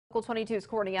Local 22's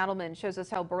Courtney Adelman shows us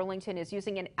how Burlington is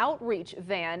using an outreach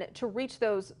van to reach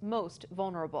those most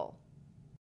vulnerable.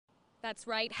 That's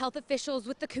right. Health officials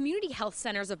with the Community Health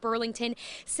Centers of Burlington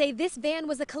say this van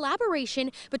was a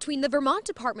collaboration between the Vermont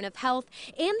Department of Health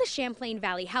and the Champlain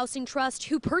Valley Housing Trust,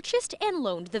 who purchased and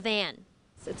loaned the van.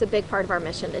 It's a big part of our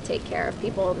mission to take care of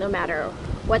people no matter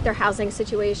what their housing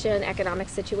situation, economic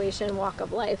situation, walk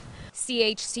of life.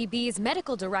 CHCB's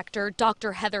medical director,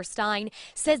 Dr. Heather Stein,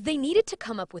 says they needed to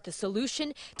come up with a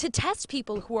solution to test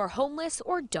people who are homeless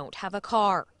or don't have a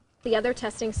car. The other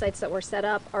testing sites that were set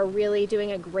up are really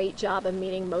doing a great job of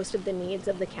meeting most of the needs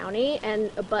of the county,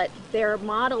 but their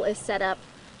model is set up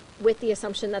with the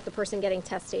assumption that the person getting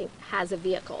tested has a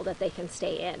vehicle that they can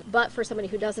stay in. But for somebody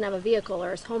who doesn't have a vehicle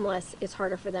or is homeless, it's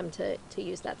harder for them to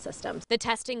use that system. The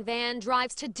testing van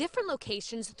drives to different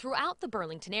locations throughout the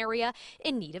Burlington area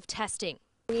in need of testing.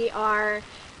 We are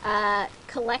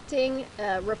collecting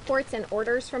reports and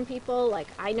orders from people, like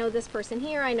I know this person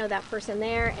here, I know that person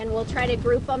there, and we'll try to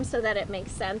group them so that it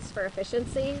makes sense for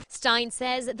efficiency. Stein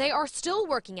says they are still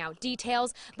working out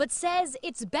details, but says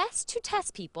it's best to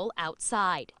test people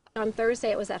outside. On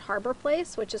Thursday, it was at Harbor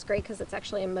Place, which is great because it's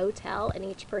actually a motel and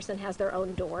each person has their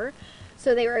own door.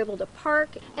 So they were able to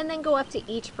park and then go up to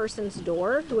each person's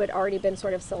door who had already been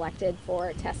sort of selected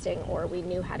for testing or we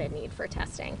knew had a need for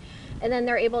testing. And then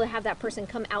they're able to have that person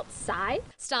come outside.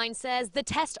 Stein says the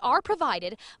tests are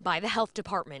provided by the health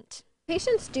department.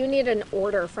 Patients do need an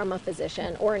order from a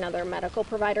physician or another medical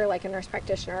provider like a nurse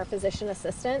practitioner or a physician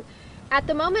assistant. At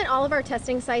the moment, all of our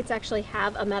testing sites actually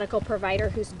have a medical provider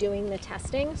who's doing the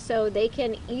testing, so they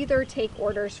can either take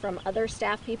orders from other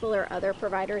staff people or other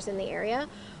providers in the area,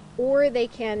 or they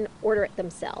can order it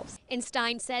themselves. And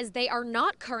Stein says they are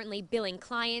not currently billing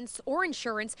clients or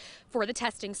insurance for the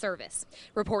testing service.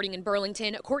 Reporting in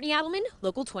Burlington, Courtney Adelman,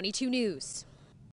 Local 22 News.